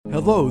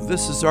Hello,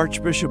 this is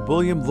Archbishop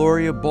William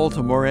Lori of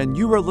Baltimore, and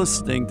you are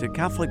listening to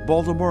Catholic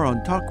Baltimore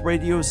on Talk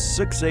Radio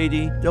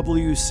 680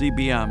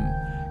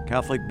 WCBM.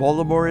 Catholic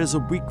Baltimore is a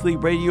weekly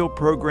radio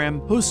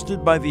program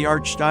hosted by the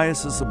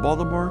Archdiocese of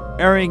Baltimore,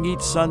 airing each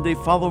Sunday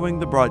following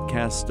the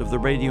broadcast of the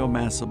Radio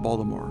Mass of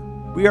Baltimore.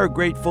 We are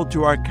grateful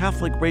to our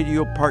Catholic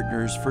radio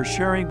partners for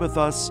sharing with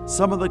us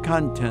some of the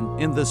content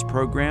in this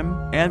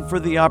program and for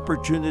the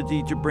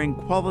opportunity to bring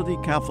quality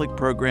Catholic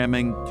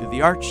programming to the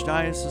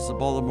Archdiocese of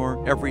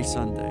Baltimore every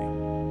Sunday.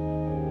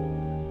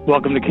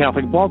 Welcome to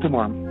Catholic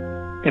Baltimore.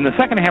 In the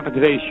second half of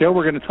today's show,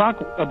 we're going to talk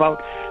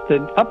about the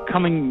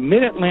upcoming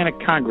Mid-Atlantic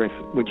Congress,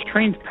 which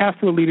trains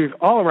pastoral leaders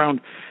all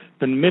around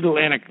the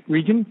Mid-Atlantic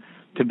region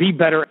to be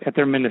better at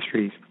their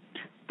ministries.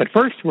 But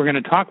first, we're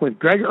going to talk with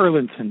Greg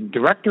Erlandson,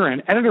 Director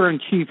and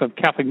Editor-in-Chief of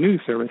Catholic News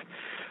Service,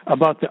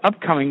 about the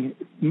upcoming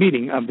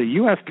meeting of the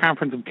U.S.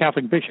 Conference of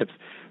Catholic Bishops,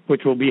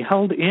 which will be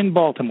held in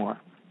Baltimore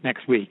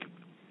next week.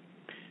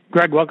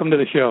 Greg, welcome to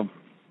the show.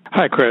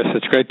 Hi, Chris.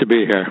 It's great to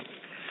be here.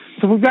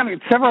 So we've got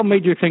several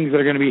major things that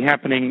are going to be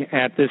happening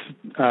at this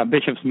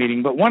bishops'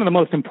 meeting, but one of the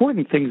most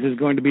important things is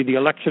going to be the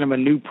election of a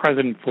new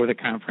president for the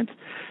conference.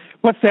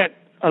 What's that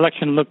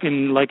election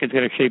looking like it's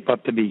going to shape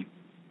up to be?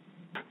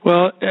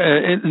 Well,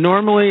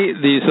 normally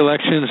these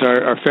elections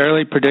are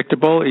fairly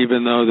predictable,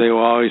 even though they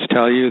will always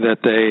tell you that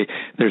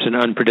there's an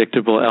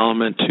unpredictable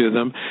element to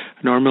them.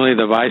 Normally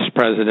the vice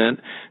president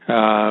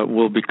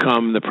will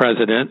become the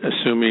president,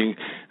 assuming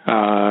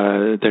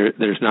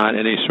there's not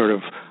any sort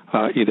of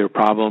either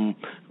problem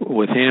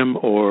with him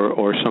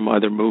or some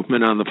other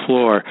movement on the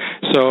floor.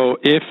 So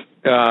if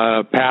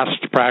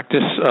past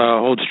practice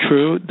holds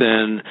true,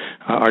 then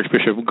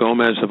Archbishop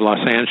Gomez of Los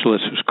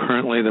Angeles, who's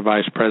currently the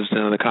vice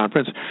president of the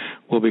conference,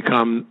 will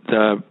become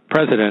the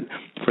president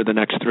for the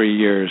next 3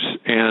 years.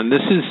 And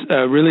this is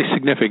really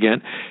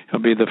significant.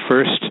 He'll be the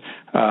first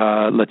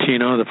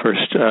Latino, the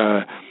first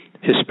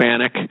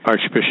Hispanic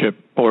archbishop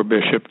or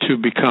bishop to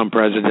become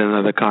president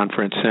of the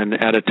conference, and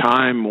at a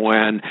time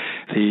when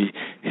the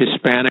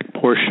Hispanic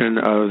portion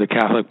of the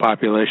Catholic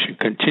population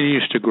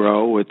continues to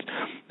grow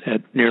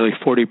at nearly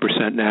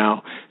 40%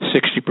 now,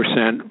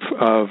 60%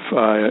 of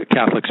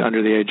Catholics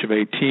under the age of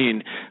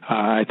 18,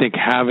 I think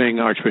having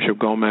Archbishop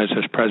Gomez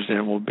as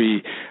president will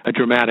be a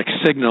dramatic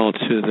signal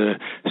to the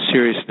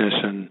seriousness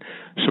and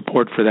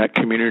support for that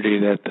community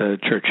that the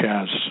Church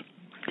has.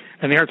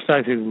 And the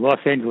Archdiocese of Los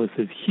Angeles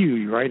is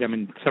huge, right? I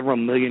mean, several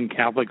million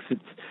Catholics.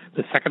 It's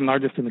the second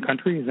largest in the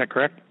country. Is that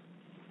correct?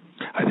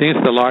 I think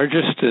it's the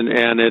largest,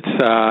 and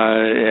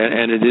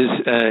it is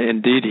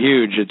indeed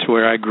huge. It's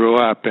where I grew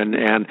up, and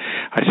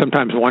I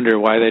sometimes wonder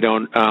why they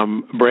don't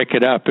break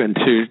it up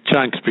into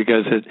chunks,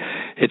 because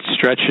it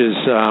stretches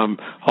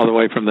all the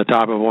way from the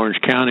top of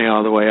Orange County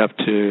all the way up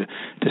to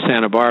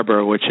Santa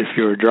Barbara, which, if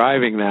you were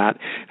driving that,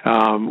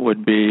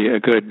 would be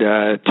a good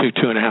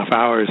 2.5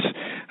 hours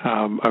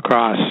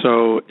across.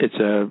 So it's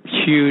a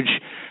huge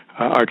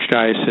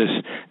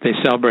archdiocese. They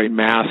celebrate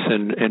Mass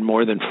in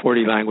more than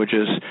 40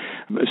 languages.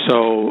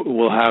 So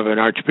we'll have an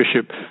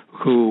archbishop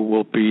who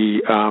will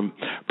be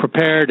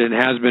prepared and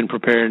has been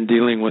prepared in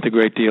dealing with a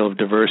great deal of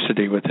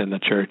diversity within the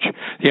Church.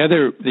 The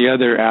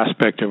other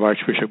aspect of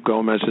Archbishop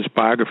Gomez's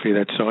biography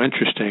that's so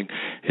interesting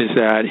is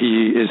that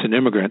he is an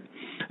immigrant.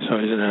 So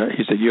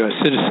he's a U.S.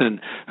 citizen,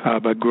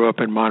 but grew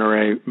up in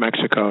Monterrey,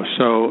 Mexico.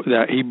 So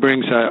that he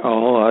brings a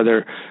whole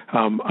other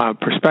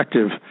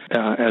perspective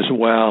as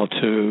well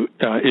to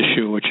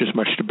issue, which is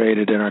much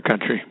debated in our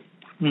country.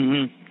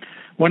 Mm-hmm.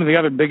 One of the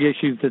other big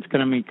issues that's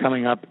going to be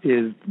coming up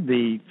is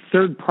the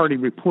third-party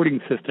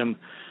reporting system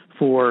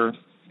for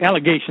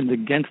allegations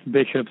against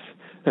bishops,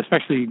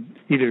 especially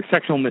either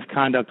sexual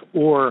misconduct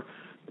or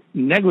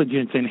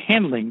negligence in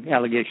handling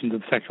allegations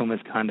of sexual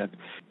misconduct.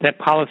 That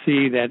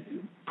policy, that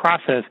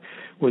process,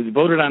 was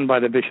voted on by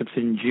the bishops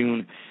in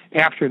June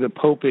after the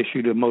Pope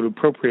issued a motu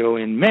proprio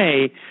in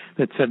May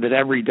that said that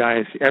every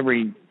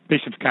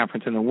bishops'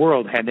 conference in the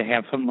world had to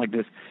have something like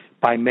this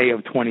by May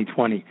of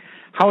 2020.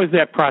 How is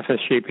that process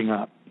shaping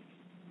up?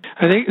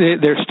 I think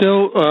they're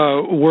still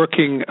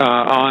working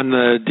on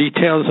the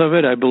details of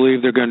it. I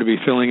believe they're going to be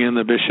filling in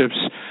the bishops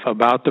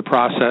about the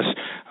process.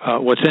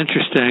 What's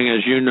interesting,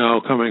 as you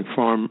know, coming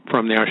from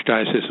the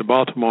Archdiocese of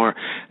Baltimore,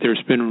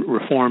 there's been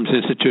reforms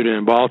instituted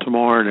in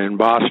Baltimore and in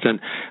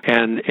Boston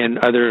and in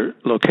other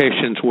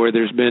locations where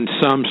there's been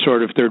some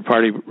sort of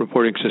third-party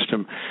reporting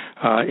system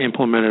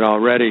implemented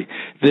already.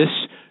 This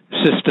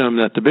system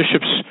that the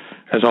bishops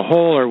as a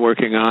whole are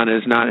working on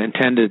is not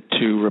intended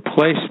to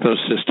replace those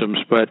systems,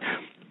 but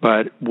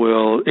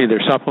will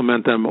either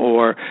supplement them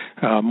or,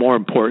 more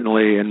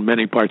importantly, in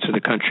many parts of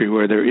the country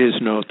where there is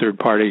no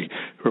third-party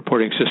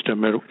reporting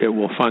system, it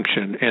will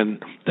function.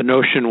 And the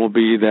notion will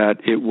be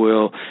that it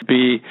will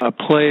be a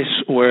place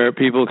where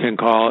people can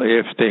call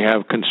if they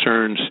have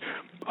concerns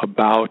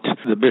about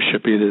the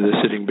bishop, either the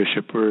sitting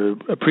bishop or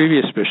a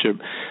previous bishop,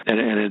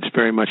 and it's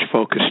very much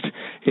focused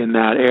in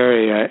that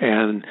area.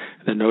 And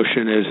the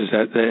notion is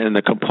that, and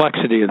the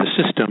complexity of the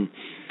system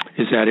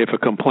is that if a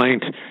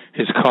complaint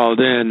is called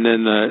in,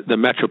 then the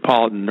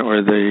metropolitan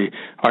or the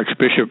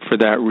archbishop for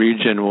that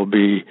region will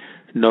be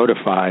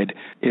notified.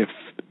 If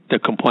the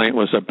complaint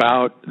was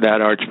about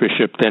that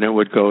archbishop, then it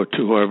would go to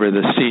whoever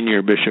the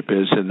senior bishop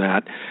is in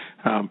that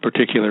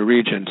particular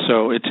region.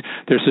 So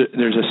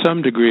there's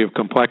some degree of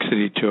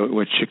complexity to it,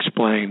 which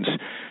explains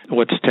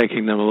what's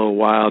taking them a little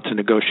while to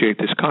negotiate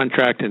this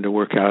contract and to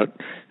work out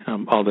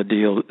all the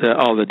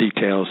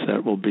details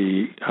that will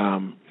be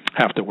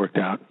have to work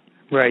out.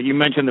 Right. You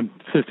mentioned the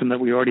system that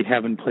we already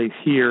have in place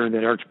here,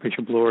 that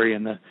Archbishop Lurie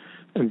and the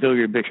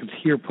auxiliary bishops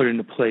here put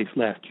into place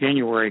last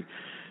January.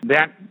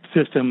 That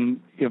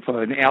system, if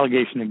an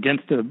allegation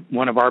against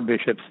one of our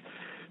bishops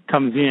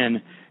comes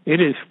in, it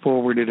is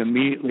forwarded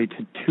immediately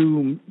to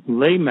 2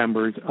 lay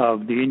members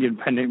of the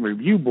Independent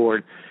Review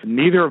Board,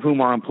 neither of whom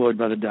are employed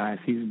by the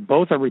diocese.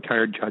 Both are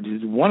retired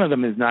judges. One of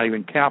them is not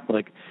even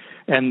Catholic,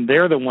 and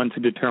they're the ones who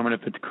determine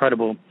if it's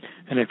credible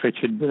and if it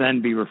should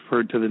then be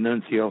referred to the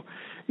nuncio,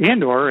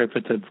 and or if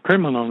it's of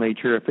criminal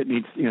nature, if it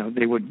needs,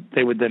 they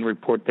would then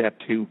report that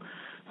to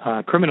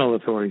criminal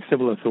authorities,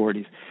 civil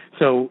authorities.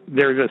 So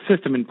there's a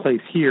system in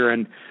place here,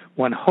 and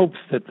one hopes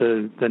that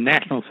the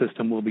national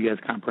system will be as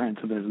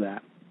comprehensive as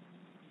that.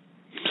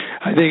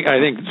 I think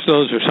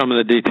those are some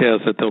of the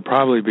details that they'll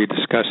probably be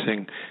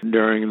discussing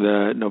during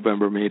the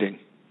November meeting.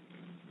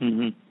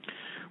 Mm-hmm.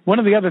 One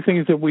of the other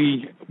things that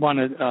we want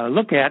to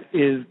look at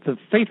is the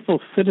faithful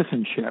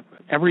citizenship.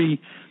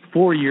 Every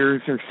 4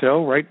 years or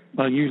so, right,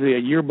 usually a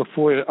year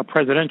before a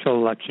presidential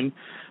election,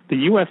 the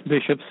U.S.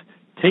 bishops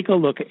take a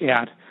look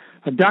at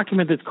a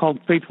document that's called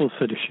Faithful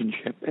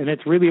Citizenship, and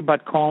it's really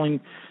about calling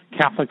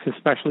Catholics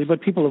especially, but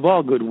people of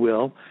all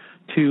goodwill,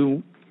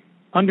 to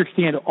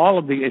understand all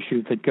of the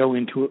issues that go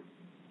into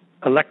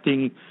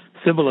electing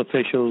civil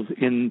officials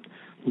in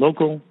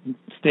local,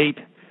 state,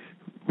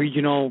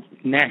 regional,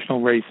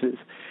 national races.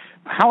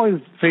 How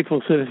is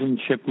Faithful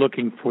Citizenship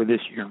looking for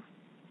this year?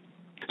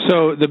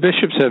 So the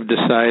bishops have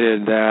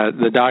decided that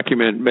the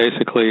document,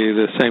 basically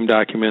the same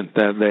document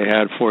that they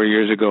had 4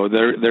 years ago,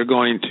 they're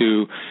going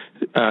to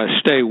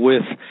stay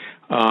with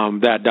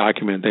that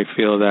document. They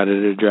feel that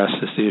it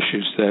addresses the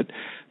issues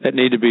that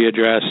need to be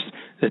addressed.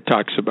 It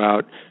talks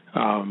about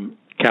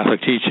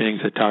Catholic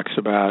teachings. It talks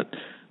about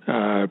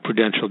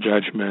prudential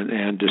judgment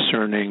and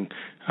discerning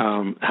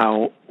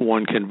how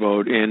one can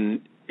vote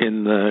in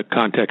the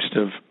context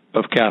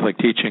of Catholic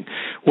teaching.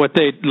 What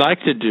they'd like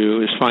to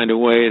do is find a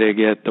way to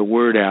get the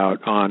word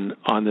out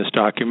on this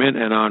document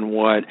and on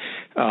what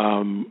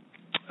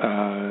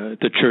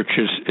the church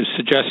is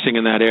suggesting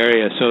in that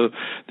area. So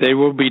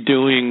they'll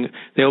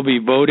be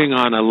voting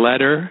on a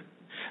letter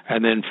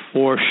and then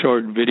 4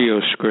 short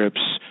video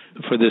scripts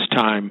for this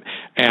time.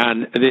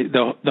 And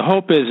the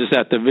hope is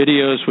that the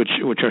videos,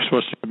 which are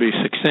supposed to be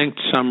succinct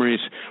summaries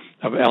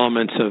of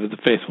elements of the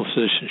Faithful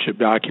Citizenship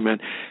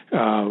document,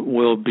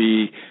 will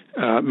be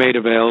made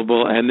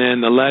available, and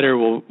then the letter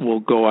will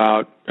go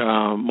out.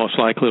 Most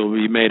likely, will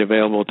be made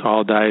available to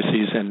all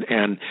dioceses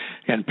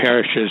and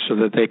parishes so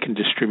that they can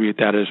distribute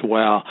that as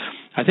well.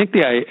 I think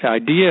the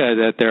idea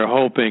that they're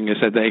hoping is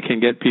that they can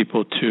get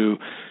people to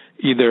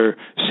either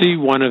see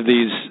one of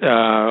these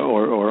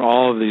or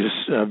all of these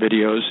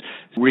videos,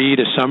 read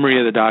a summary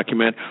of the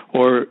document,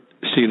 or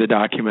see the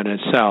document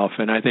itself.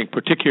 And I think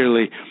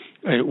particularly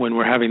when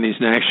we're having these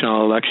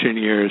national election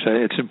years,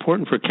 it's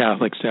important for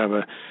Catholics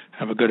to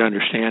have a good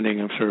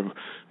understanding of sort of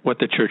what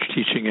the church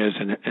teaching is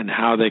and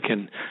how they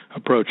can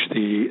approach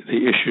the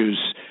issues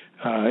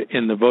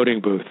in the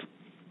voting booth.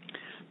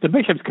 The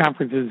Bishops'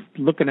 Conference is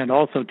looking at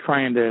also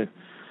trying to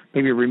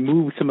maybe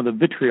remove some of the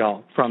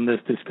vitriol from this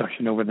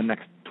discussion over the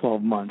next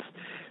 12 months.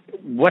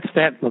 What's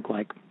that look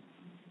like?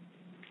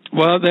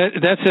 Well,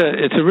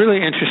 it's a really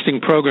interesting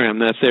program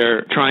that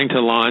they're trying to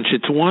launch.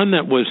 It's one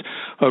that was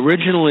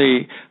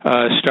originally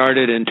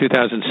started in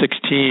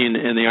 2016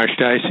 in the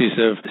Archdiocese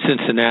of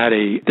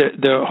Cincinnati.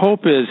 The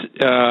hope is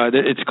that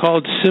it's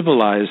called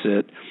Civilize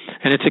It,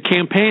 and it's a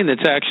campaign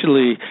that's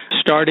actually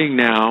starting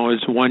now, is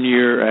 1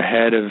 year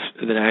ahead of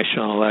the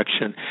national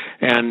election.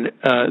 And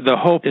the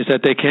hope is that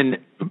they can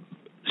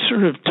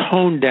sort of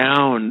tone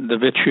down the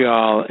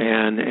vitriol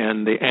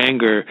and the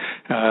anger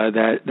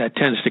that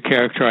tends to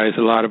characterize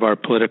a lot of our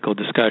political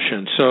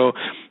discussion. So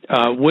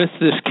with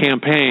this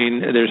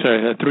campaign, there's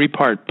a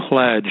 3-part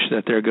pledge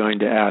that they're going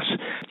to ask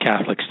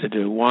Catholics to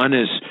do. One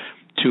is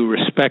to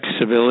respect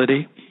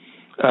civility.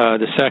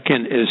 The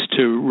second is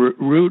to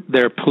root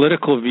their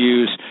political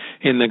views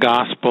in the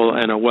gospel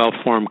and a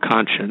well-formed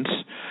conscience.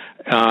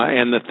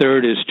 And the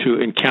third is to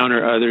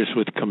encounter others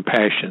with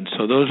compassion.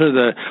 So those are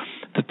the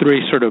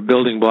 3 sort of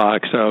building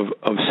blocks of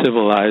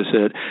Civilize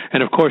It.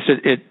 And of course,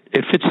 it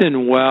fits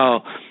in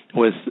well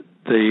with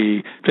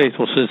the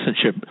Faithful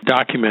Citizenship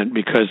document,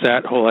 because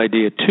that whole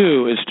idea,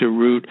 too, is to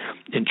root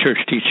in church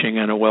teaching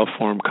and a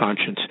well-formed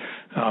conscience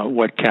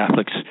what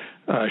Catholics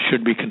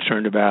should be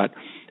concerned about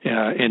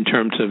in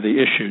terms of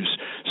the issues.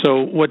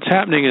 So what's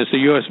happening is the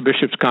U.S.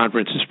 Bishops'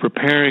 Conference is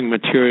preparing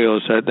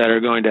materials that are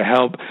going to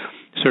help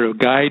sort of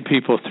guide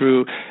people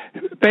through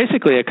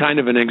basically a kind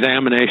of an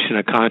examination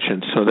of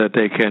conscience so that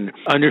they can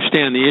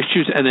understand the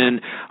issues and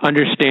then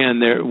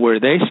understand where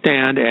they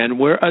stand and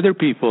where other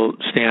people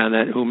stand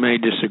who may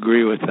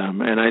disagree with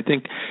them. And I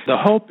think the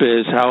hope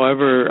is,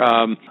 however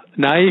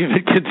naive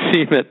it can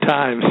seem at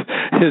times,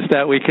 is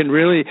that we can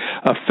really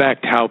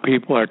affect how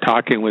people are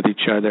talking with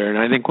each other. And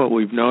I think what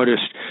we've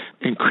noticed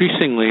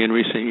increasingly in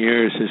recent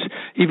years is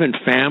even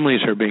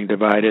families are being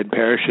divided,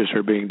 parishes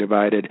are being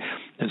divided.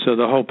 And so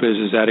the hope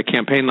is that a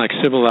campaign like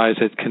Civilize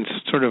It can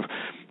sort of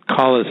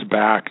call us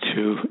back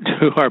to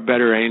our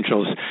better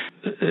angels.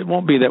 It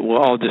won't be that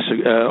we'll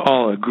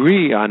all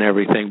agree on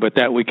everything, but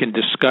that we can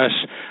discuss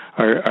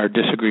our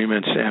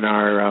disagreements and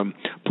our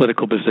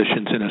political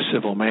positions in a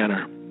civil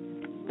manner.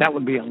 That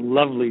would be a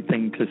lovely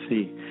thing to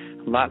see.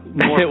 A lot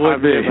more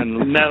positive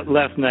and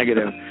less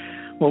negative.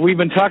 Well, we've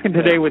been talking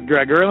today with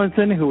Greg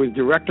Erlandson, who is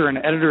Director and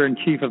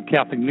Editor-in-Chief of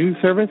Catholic News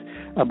Service,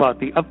 about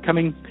the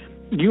upcoming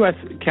U.S.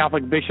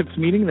 Catholic Bishops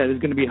meeting that is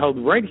going to be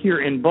held right here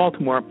in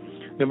Baltimore,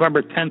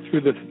 November 10th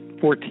through the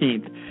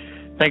 14th.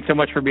 Thanks so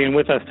much for being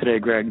with us today,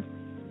 Greg.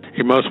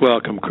 You're most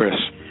welcome, Chris.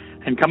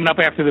 And coming up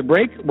after the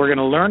break, we're going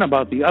to learn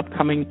about the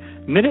upcoming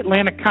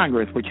Mid-Atlantic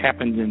Congress, which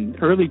happens in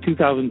early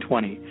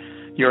 2020.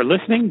 You're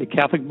listening to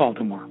Catholic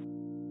Baltimore.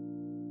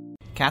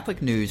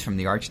 Catholic news from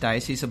the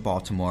Archdiocese of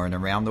Baltimore and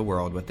around the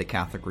world with the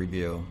Catholic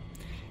Review.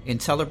 In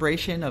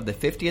celebration of the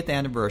 50th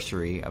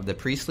anniversary of the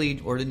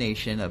priestly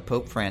ordination of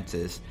Pope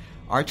Francis,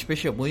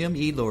 Archbishop William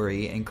E.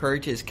 Lori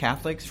encourages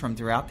Catholics from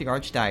throughout the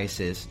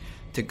Archdiocese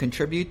to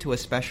contribute to a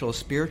special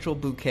spiritual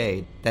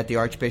bouquet that the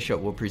Archbishop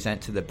will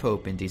present to the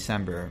Pope in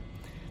December.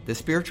 The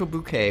spiritual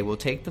bouquet will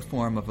take the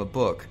form of a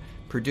book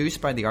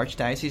produced by the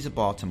Archdiocese of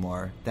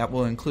Baltimore that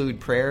will include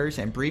prayers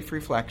and brief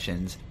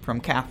reflections from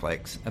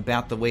Catholics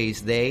about the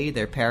ways they,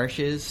 their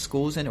parishes,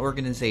 schools, and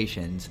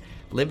organizations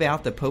live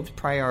out the Pope's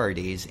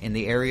priorities in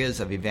the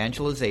areas of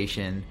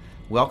evangelization,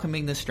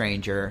 welcoming the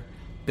stranger,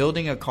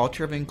 building a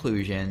culture of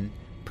inclusion,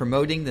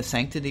 promoting the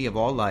sanctity of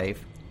all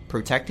life,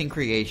 protecting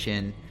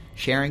creation,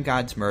 sharing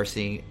God's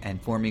mercy,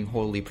 and forming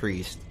holy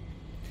priests.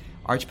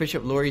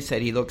 Archbishop Lori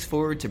said he looks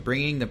forward to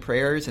bringing the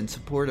prayers and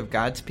support of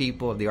God's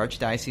people of the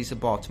Archdiocese of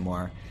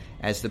Baltimore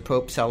as the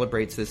Pope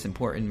celebrates this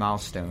important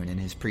milestone in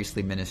his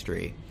priestly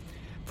ministry.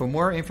 For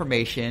more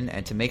information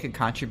and to make a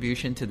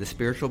contribution to the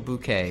spiritual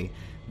bouquet,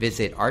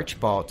 visit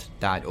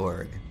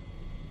archbalt.org.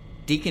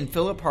 Deacon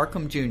Philip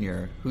Harcum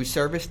Jr., whose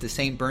service to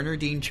St.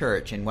 Bernardine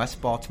Church in West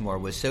Baltimore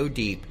was so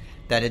deep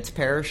that its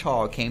parish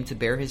hall came to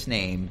bear his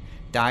name,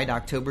 died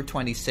October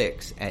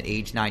 26 at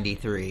age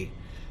 93.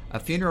 A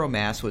funeral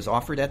mass was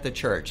offered at the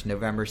church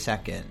November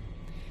 2nd.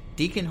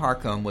 Deacon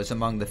Harcum was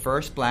among the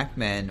first black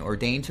men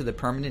ordained to the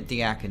permanent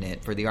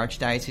diaconate for the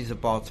Archdiocese of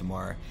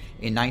Baltimore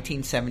in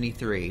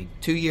 1973,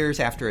 2 years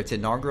after its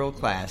inaugural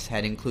class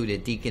had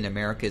included Deacon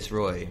Americus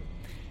Roy.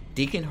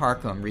 Deacon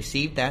Harcum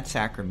received that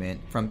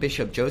sacrament from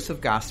Bishop Joseph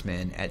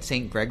Gossman at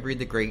St. Gregory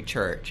the Great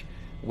Church,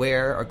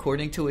 where,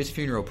 according to his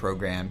funeral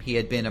program, he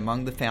had been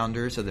among the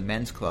founders of the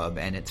Men's Club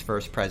and its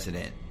first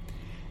president.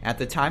 At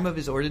the time of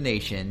his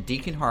ordination,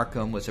 Deacon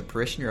Harcum was a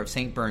parishioner of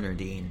St.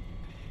 Bernardine.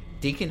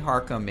 Deacon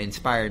Harcum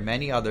inspired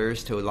many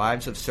others to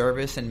lives of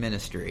service and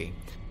ministry.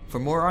 For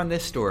more on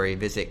this story,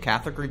 visit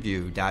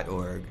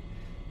CatholicReview.org.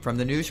 From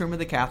the newsroom of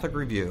the Catholic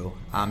Review,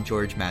 I'm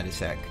George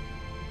Matysek.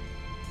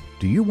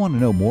 Do you want to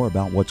know more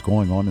about what's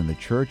going on in the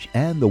church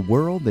and the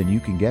world than you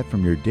can get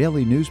from your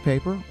daily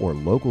newspaper or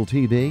local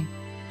TV?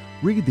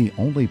 Read the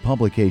only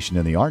publication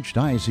in the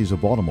Archdiocese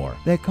of Baltimore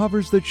that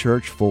covers the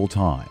church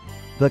full-time,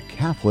 the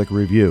Catholic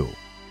Review.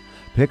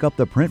 Pick up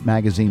the print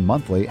magazine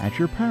monthly at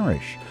your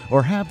parish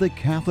or have the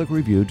Catholic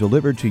Review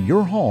delivered to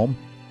your home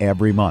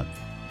every month.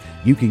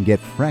 You can get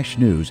fresh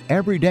news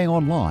every day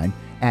online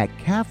at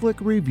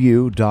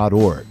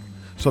CatholicReview.org.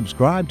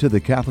 Subscribe to the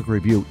Catholic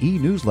Review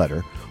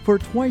e-newsletter for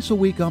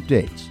twice-a-week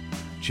updates.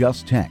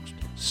 Just text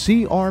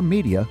CR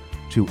Media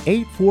to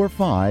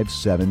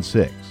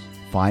 84576.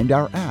 Find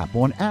our app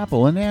on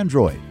Apple and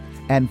Android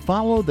and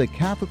follow the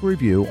Catholic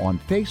Review on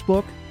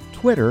Facebook,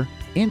 Twitter,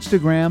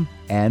 Instagram,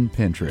 and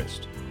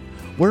Pinterest.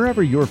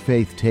 Wherever your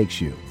faith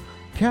takes you,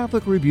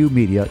 Catholic Review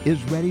Media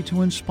is ready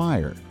to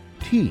inspire,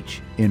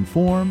 teach,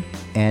 inform,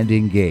 and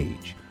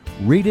engage.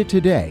 Read it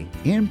today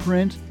in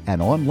print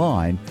and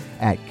online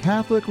at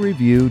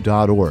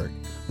CatholicReview.org.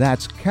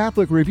 That's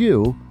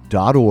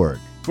CatholicReview.org.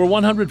 For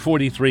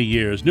 143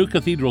 years, New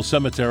Cathedral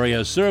Cemetery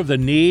has served the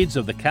needs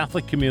of the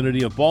Catholic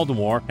community of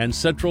Baltimore and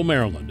Central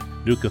Maryland.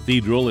 New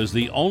Cathedral is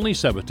the only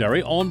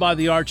cemetery owned by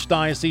the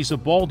Archdiocese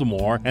of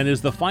Baltimore and is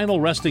the final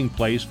resting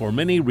place for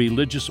many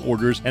religious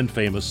orders and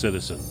famous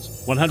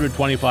citizens.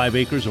 125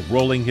 acres of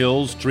rolling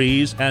hills,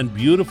 trees, and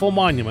beautiful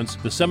monuments,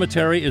 the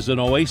cemetery is an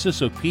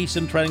oasis of peace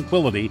and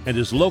tranquility and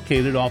is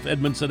located off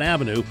Edmondson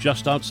Avenue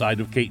just outside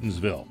of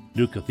Catonsville.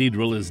 New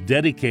Cathedral is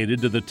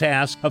dedicated to the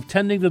task of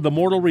tending to the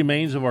mortal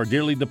remains of our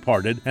dearly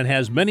departed and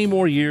has many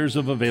more years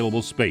of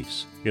available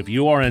space. If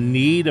you are in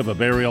need of a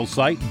burial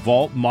site,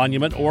 vault,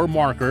 monument, or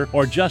marker,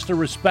 or just a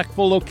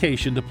respectful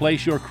location to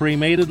place your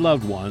cremated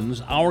loved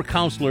ones, our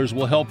counselors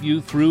will help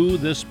you through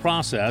this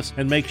process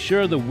and make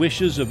sure the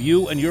wishes of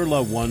you and your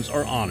loved ones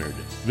are honored.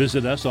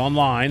 Visit us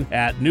online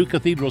at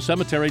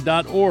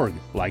newcathedralcemetery.org.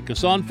 Like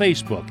us on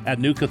Facebook at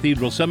New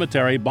Cathedral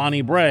Cemetery,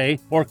 Bonnie Bray,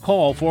 or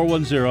call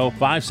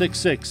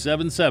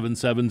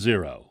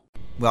 410-566-7770.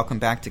 Welcome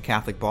back to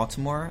Catholic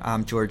Baltimore.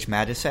 I'm George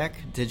Matysek,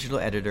 digital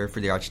editor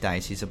for the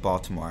Archdiocese of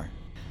Baltimore.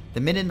 The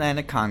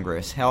Mid-Atlantic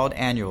Congress, held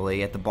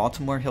annually at the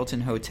Baltimore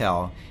Hilton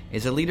Hotel,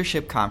 is a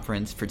leadership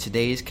conference for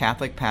today's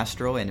Catholic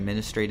pastoral and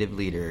administrative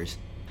leaders.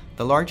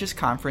 The largest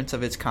conference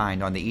of its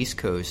kind on the East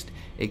Coast,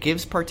 it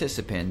gives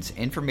participants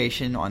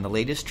information on the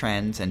latest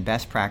trends and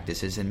best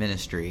practices in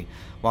ministry,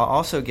 while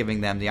also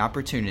giving them the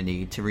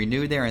opportunity to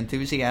renew their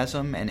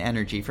enthusiasm and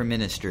energy for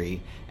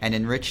ministry and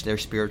enrich their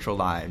spiritual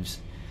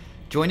lives.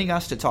 Joining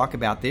us to talk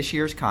about this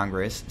year's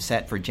Congress,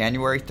 set for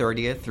January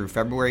 30th through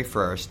February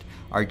 1st,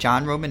 are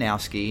John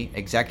Romanowski,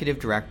 Executive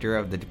Director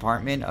of the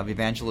Department of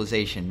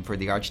Evangelization for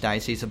the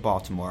Archdiocese of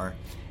Baltimore,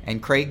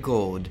 and Craig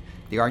Gould,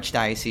 the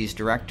Archdiocese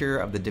Director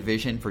of the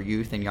Division for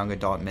Youth and Young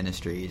Adult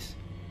Ministries.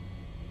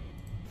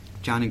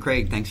 John and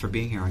Craig, thanks for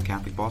being here on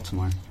Catholic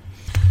Baltimore.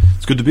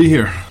 It's good to be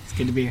here. It's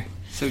good to be here.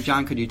 So,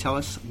 John, could you tell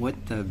us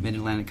what the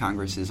Mid-Atlantic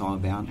Congress is all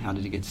about? How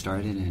did it get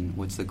started, and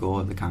what's the goal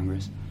of the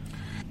Congress?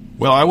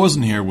 Well, I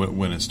wasn't here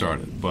when it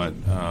started, but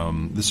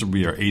this will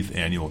be our 8th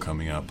annual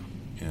coming up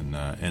in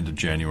end of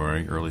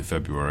January, early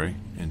February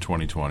in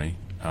 2020.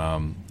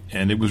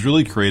 And it was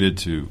really created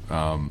to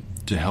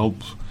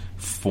help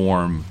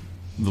form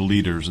the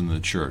leaders in the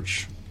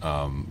church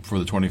for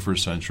the 21st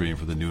century and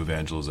for the new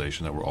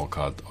evangelization that we're all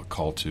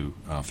called to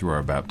through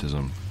our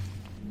baptism.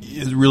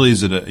 It really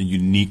is a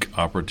unique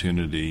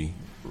opportunity,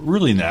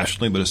 really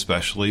nationally, but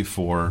especially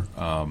for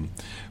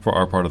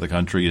our part of the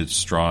country.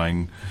 It's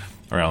drawing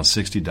around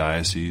 60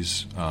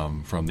 dioceses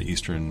from the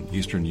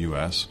eastern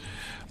U.S.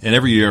 And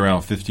every year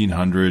around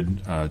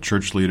 1,500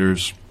 church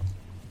leaders,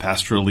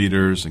 pastoral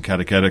leaders, and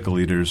catechetical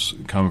leaders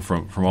come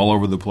from all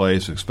over the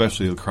place,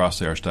 especially across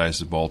the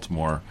Archdiocese of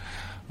Baltimore,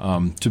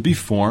 to be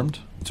formed,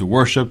 to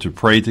worship, to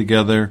pray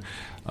together,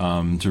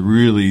 to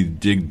really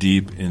dig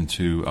deep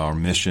into our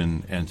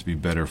mission and to be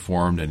better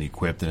formed and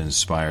equipped and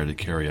inspired to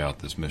carry out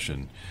this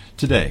mission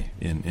today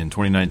in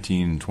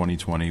 2019,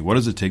 2020. What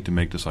does it take to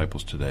make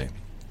disciples today?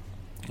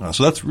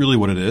 So that's really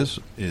what it is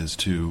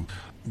to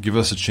give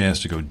us a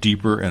chance to go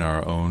deeper in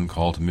our own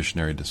call to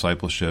missionary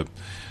discipleship,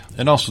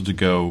 and also to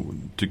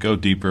go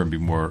deeper and be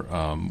more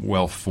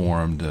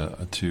well-formed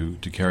to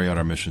carry out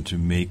our mission to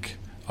make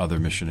other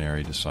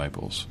missionary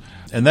disciples.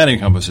 And that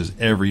encompasses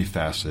every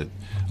facet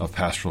of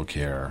pastoral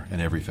care and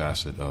every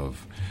facet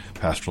of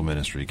pastoral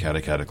ministry,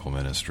 catechetical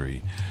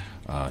ministry,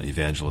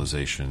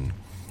 evangelization,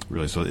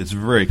 really. So it's a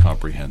very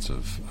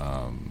comprehensive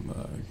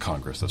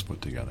Congress that's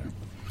put together.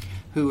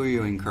 Who are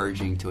you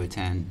encouraging to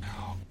attend?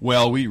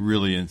 Well, we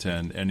really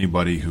intend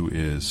anybody who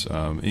is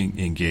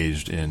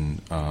engaged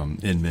in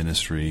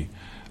ministry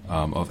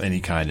of any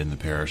kind in the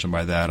parish. And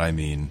by that I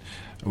mean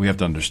we have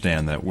to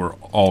understand that we're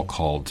all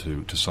called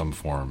to some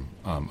form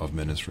of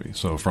ministry.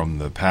 So from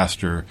the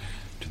pastor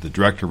to the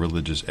director of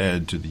religious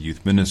ed to the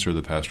youth minister,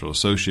 the pastoral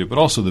associate, but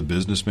also the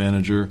business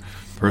manager,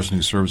 person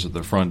who serves at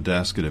the front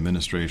desk at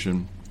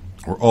administration.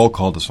 We're all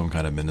called to some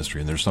kind of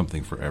ministry, and there's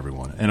something for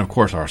everyone. And, of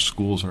course, our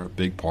schools are a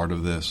big part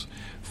of this,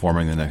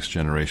 forming the next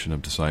generation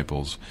of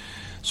disciples.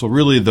 So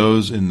really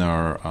those in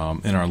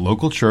our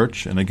local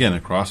church, and again,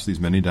 across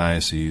these many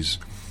dioceses,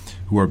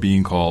 who are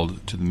being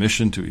called to the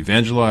mission to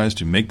evangelize,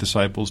 to make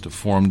disciples, to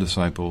form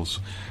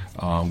disciples,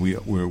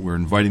 we're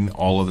inviting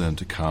all of them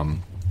to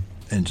come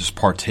and just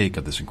partake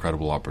of this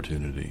incredible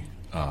opportunity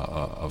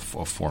of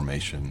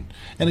formation,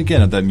 and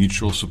again of that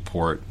mutual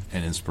support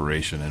and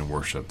inspiration and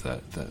worship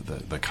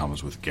that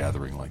comes with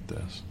gathering like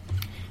this.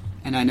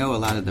 And I know a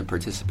lot of the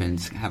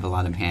participants have a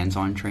lot of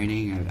hands-on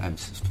training. I've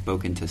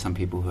spoken to some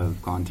people who have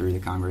gone through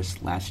the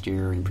Congress last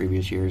year and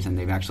previous years, and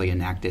they've actually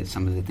enacted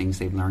some of the things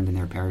they've learned in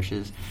their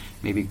parishes.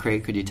 Maybe,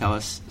 Craig, could you tell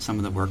us some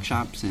of the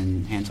workshops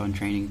and hands-on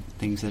training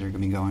things that are going to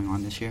be going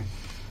on this year?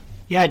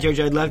 Yeah, George,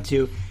 I'd love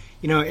to.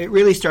 You know, it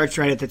really starts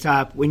right at the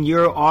top. When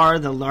you are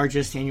the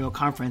largest annual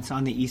conference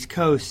on the East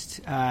Coast,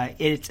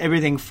 it's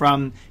everything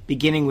from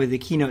beginning with the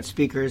keynote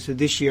speakers. So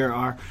this year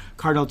are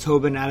Cardinal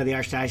Tobin out of the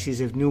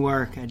Archdiocese of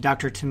Newark,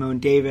 Dr. Timon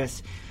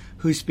Davis,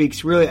 who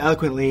speaks really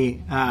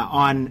eloquently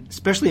on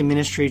especially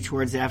ministry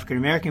towards the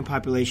African-American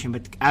population,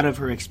 but out of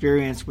her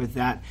experience with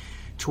that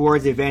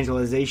towards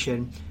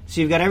evangelization. So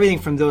you've got everything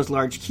from those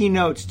large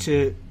keynotes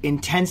to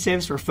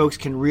intensives where folks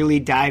can really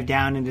dive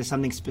down into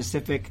something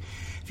specific.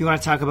 If you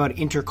want to talk about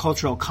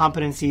intercultural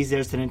competencies,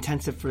 there's an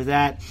intensive for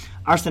that.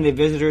 Our Sunday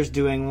Visitors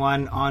doing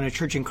one on a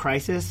church in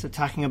crisis, so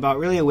talking about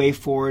really a way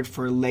forward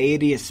for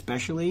laity,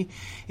 especially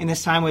in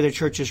this time where the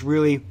church is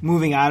really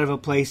moving out of a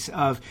place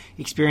of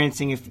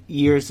experiencing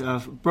years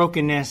of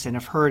brokenness and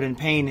of hurt and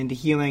pain into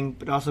healing,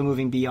 but also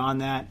moving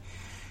beyond that.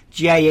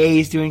 GIA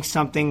is doing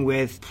something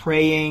with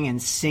praying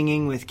and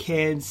singing with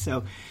kids.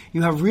 So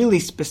you have really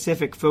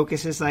specific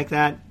focuses like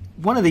that.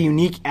 One of the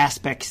unique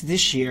aspects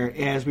this year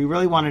is we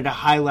really wanted to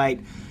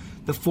highlight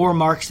the 4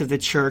 marks of the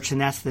church, and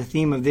that's the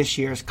theme of this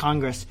year's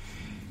Congress.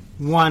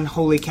 1,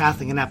 Holy,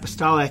 Catholic, and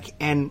Apostolic.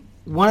 And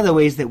one of the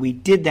ways that we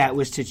did that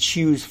was to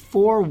choose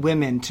 4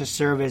 women to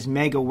serve as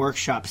mega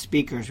workshop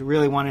speakers. We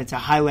really wanted to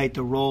highlight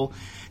the role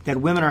that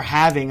women are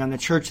having on the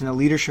church and the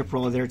leadership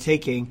role they're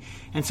taking.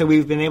 And so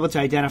we've been able to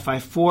identify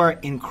 4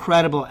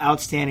 incredible,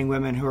 outstanding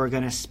women who are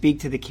going to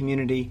speak to the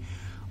community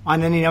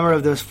on any number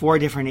of those 4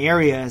 different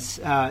areas.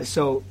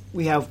 So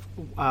we have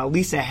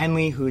Lisa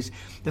Henley, who's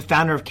the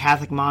founder of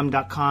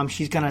CatholicMom.com.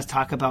 She's going to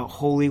talk about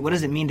holy. What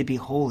does it mean to be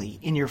holy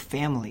in your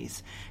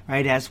families,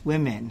 right, as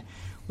women?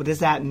 What does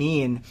that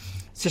mean?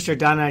 Sister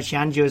Donna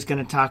Chiangio is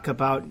going to talk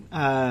about,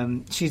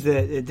 she's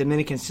the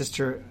Dominican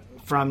sister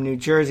from New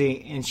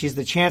Jersey, and she's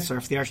the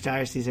chancellor for the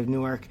Archdiocese of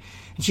Newark.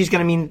 And she's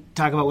going to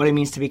talk about what it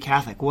means to be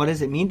Catholic. What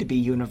does it mean to be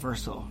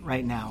universal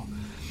right now?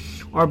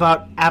 Or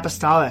about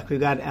apostolic. We've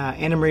got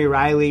Anna Marie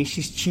Riley.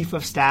 She's Chief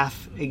of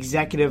Staff,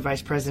 Executive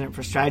Vice President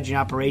for Strategy and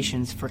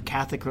Operations for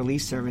Catholic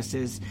Relief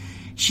Services.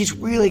 She's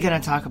really going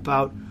to talk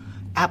about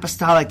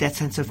apostolic, that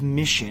sense of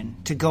mission,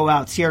 to go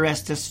out.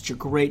 CRS does such a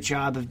great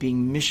job of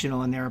being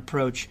missional in their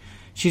approach.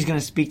 She's going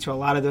to speak to a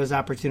lot of those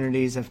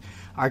opportunities of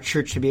our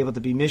church to be able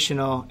to be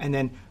missional. And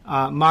then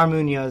Mar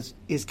Munoz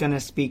is going to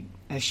speak.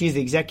 She's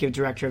the executive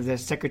director of the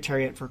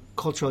Secretariat for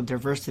Cultural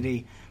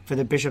Diversity for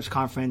the Bishops'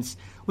 Conference.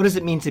 What does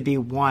it mean to be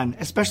one,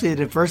 especially the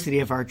diversity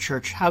of our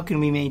church? How can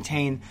we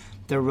maintain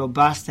the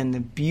robust and the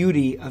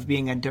beauty of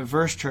being a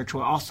diverse church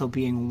while also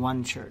being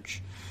one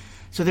church?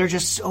 So there are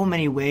just so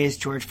many ways,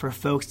 George, for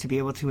folks to be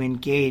able to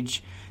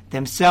engage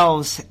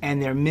themselves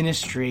and their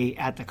ministry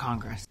at the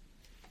Congress.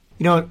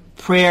 You know,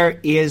 prayer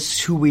is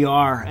who we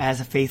are as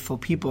a faithful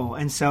people.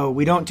 And so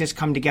we don't just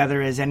come together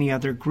as any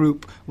other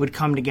group would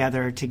come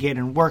together to get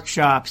in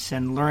workshops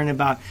and learn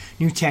about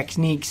new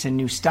techniques and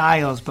new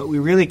styles, but we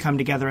really come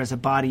together as a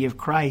body of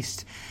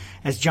Christ.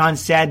 As John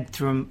said,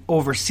 from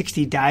over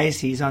 60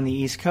 dioceses on the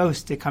East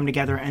Coast to come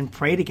together and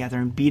pray together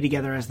and be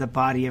together as the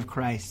body of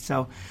Christ.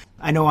 So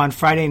I know on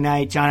Friday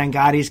night, John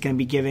Angadi is going to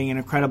be giving an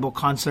incredible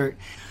concert.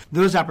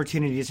 Those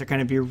opportunities are going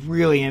to be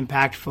really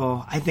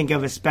impactful. I think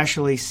of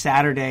especially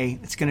Saturday.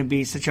 It's going to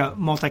be such a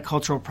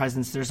multicultural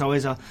presence. There's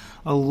always a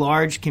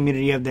large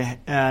community of the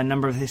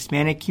number of the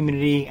Hispanic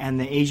community and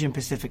the Asian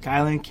Pacific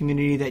Island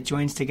community that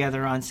joins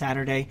together on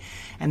Saturday.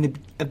 And the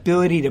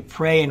ability to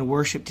pray and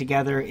worship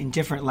together in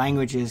different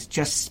languages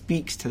just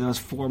speaks to those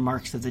 4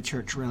 marks of the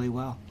church really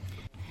well.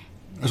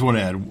 I just want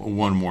to add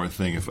one more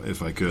thing,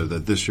 if I could,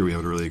 that this year we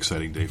have a really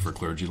exciting day for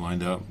clergy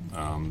lined up.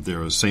 There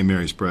was St.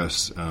 Mary's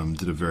Press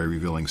did a very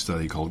revealing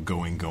study called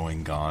Going,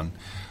 Going, Gone,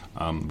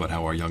 about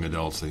how our young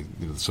adults, the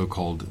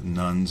so-called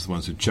nuns, the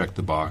ones who check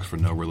the box for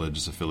no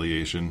religious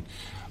affiliation,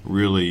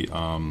 really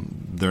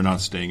they're not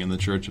staying in the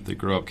church if they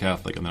grow up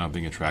Catholic, and they're not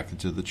being attracted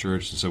to the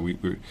church. And so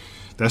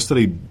that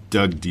study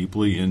dug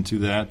deeply into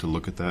that to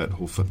look at that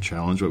whole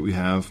challenge that we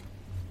have.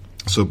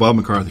 So Bob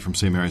McCarthy from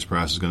St. Mary's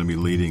Press is going to be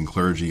leading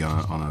clergy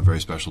on a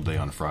very special day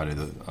on Friday,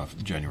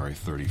 January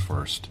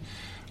 31st,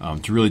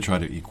 to really try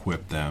to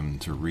equip them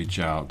to reach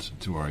out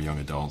to our young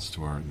adults,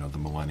 to our the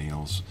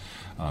millennials,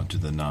 to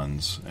the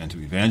nuns, and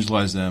to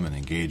evangelize them and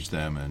engage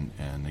them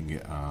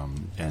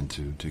and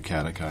to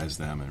catechize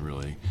them and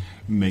really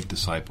make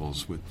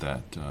disciples with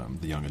that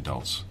the young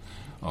adults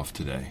of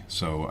today.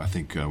 So I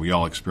think we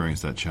all experience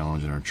that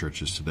challenge in our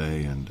churches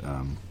today,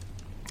 and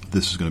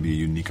this is going to be a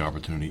unique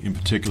opportunity, in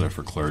particular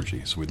for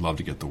clergy. So we'd love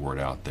to get the word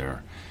out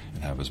there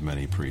and have as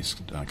many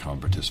priests come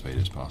and participate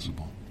as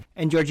possible.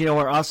 And George,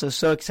 we're also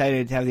so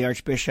excited to have the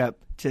Archbishop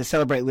to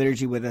celebrate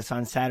liturgy with us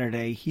on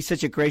Saturday. He's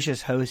such a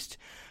gracious host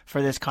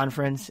for this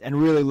conference and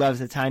really loves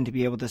the time to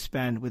be able to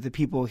spend with the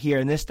people here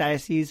in this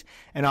diocese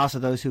and also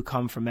those who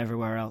come from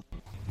everywhere else.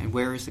 And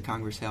where is the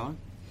Congress held?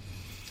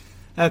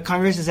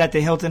 Congress is at the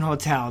Hilton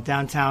Hotel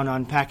downtown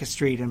on Packard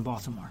Street in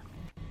Baltimore.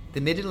 The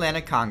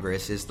Mid-Atlantic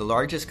Congress is the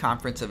largest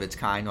conference of its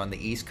kind on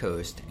the East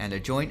Coast and a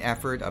joint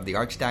effort of the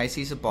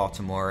Archdiocese of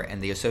Baltimore and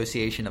the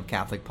Association of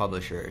Catholic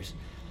Publishers.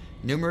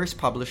 Numerous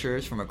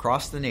publishers from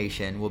across the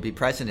nation will be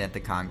present at the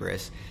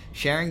Congress,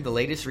 sharing the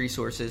latest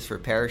resources for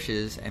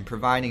parishes and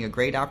providing a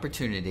great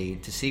opportunity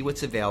to see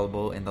what's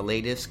available in the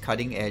latest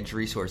cutting-edge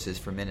resources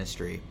for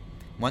ministry.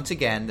 Once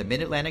again, the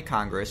Mid-Atlantic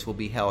Congress will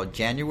be held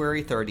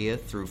January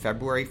 30th through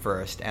February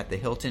 1st at the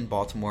Hilton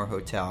Baltimore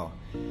Hotel.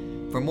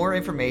 For more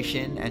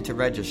information and to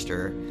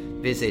register,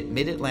 visit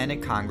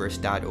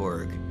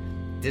midatlanticcongress.org.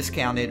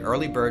 Discounted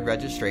early bird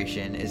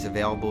registration is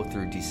available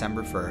through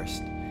December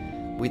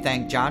 1st. We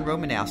thank John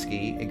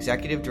Romanowski,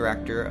 Executive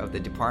Director of the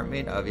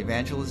Department of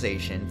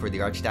Evangelization for the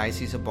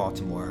Archdiocese of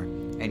Baltimore,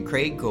 and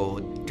Craig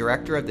Gould,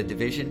 Director of the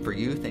Division for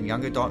Youth and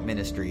Young Adult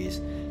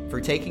Ministries,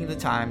 for taking the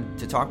time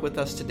to talk with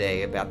us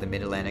today about the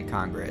Mid-Atlantic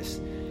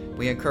Congress.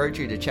 We encourage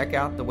you to check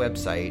out the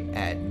website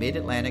at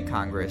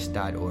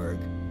midatlanticcongress.org.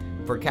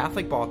 For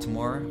Catholic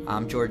Baltimore,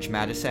 I'm George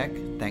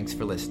Matisek. Thanks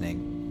for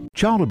listening.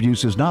 Child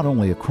abuse is not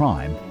only a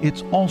crime,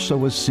 it's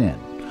also a sin.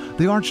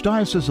 The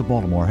Archdiocese of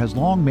Baltimore has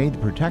long made the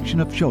protection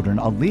of children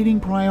a leading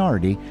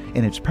priority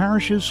in its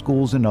parishes,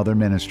 schools, and other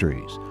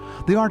ministries.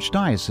 The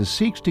Archdiocese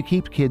seeks to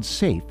keep kids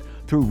safe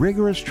through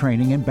rigorous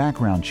training and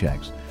background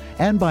checks,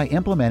 and by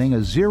implementing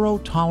a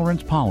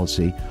zero-tolerance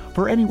policy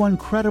for anyone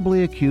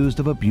credibly accused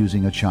of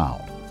abusing a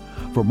child.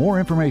 For more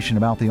information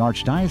about the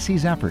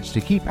Archdiocese's efforts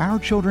to keep our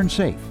children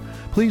safe,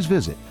 please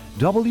visit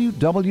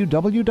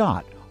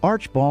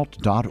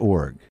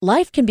www.archbalt.org.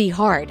 Life can be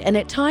hard, and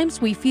at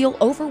times we feel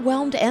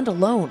overwhelmed and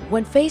alone.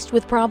 When faced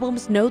with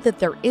problems, know that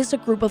there is a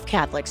group of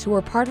Catholics who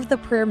are part of the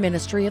prayer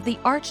ministry of the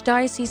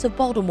Archdiocese of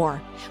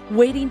Baltimore,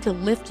 waiting to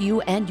lift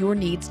you and your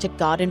needs to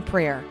God in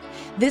prayer.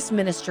 This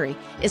ministry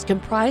is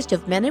comprised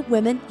of men and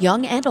women,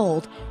 young and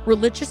old,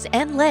 religious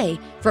and lay,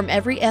 from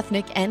every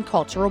ethnic and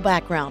cultural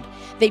background.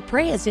 They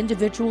pray as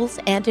individuals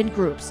and in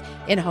groups,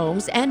 in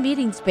homes and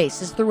meeting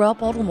spaces throughout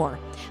Baltimore.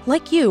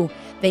 Like you,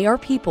 they are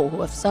people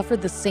who have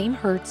suffered the same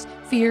hurts,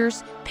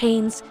 fears,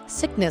 pains,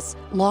 sickness,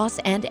 loss,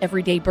 and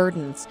everyday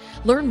burdens.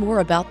 Learn more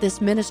about this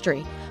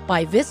ministry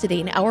by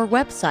visiting our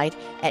website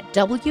at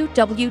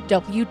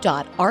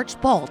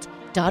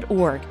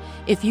www.archbalt.org.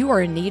 If you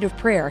are in need of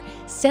prayer,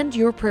 send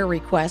your prayer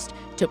request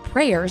to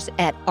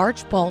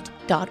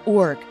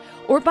prayers@archbalt.org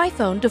or by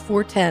phone to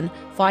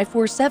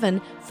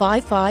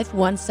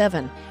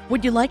 410-547-5517.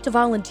 Would you like to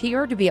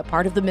volunteer to be a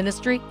part of the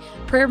ministry?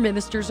 Prayer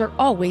ministers are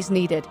always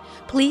needed.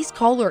 Please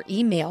call or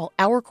email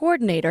our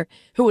coordinator,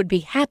 who would be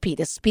happy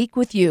to speak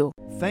with you.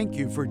 Thank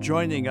you for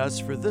joining us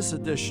for this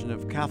edition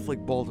of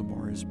Catholic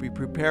Baltimore. As we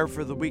prepare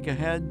for the week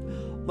ahead,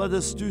 let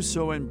us do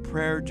so in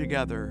prayer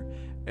together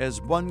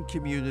as one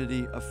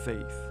community of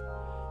faith.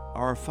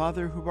 Our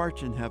Father, who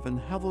art in heaven,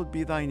 hallowed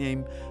be thy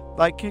name.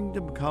 Thy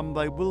kingdom come,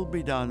 thy will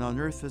be done on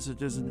earth as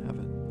it is in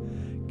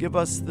heaven. Give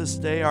us this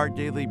day our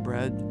daily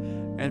bread,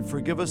 and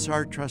forgive us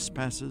our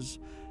trespasses,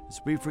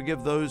 as we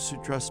forgive those who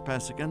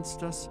trespass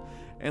against us.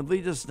 And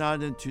lead us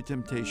not into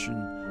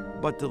temptation,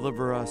 but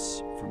deliver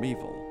us from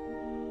evil.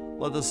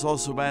 Let us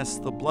also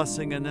ask the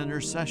blessing and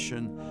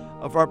intercession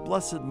of our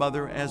Blessed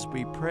Mother as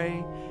we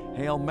pray.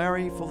 Hail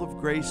Mary, full of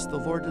grace, the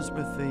Lord is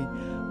with thee.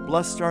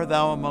 Blessed art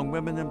thou among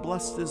women, and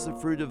blessed is the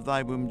fruit of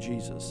thy womb,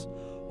 Jesus.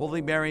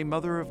 Holy Mary,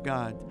 Mother of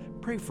God,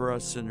 pray for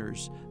us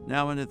sinners,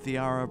 now and at the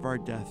hour of our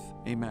death.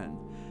 Amen.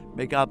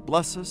 May God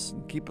bless us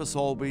and keep us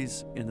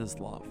always in his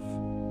love.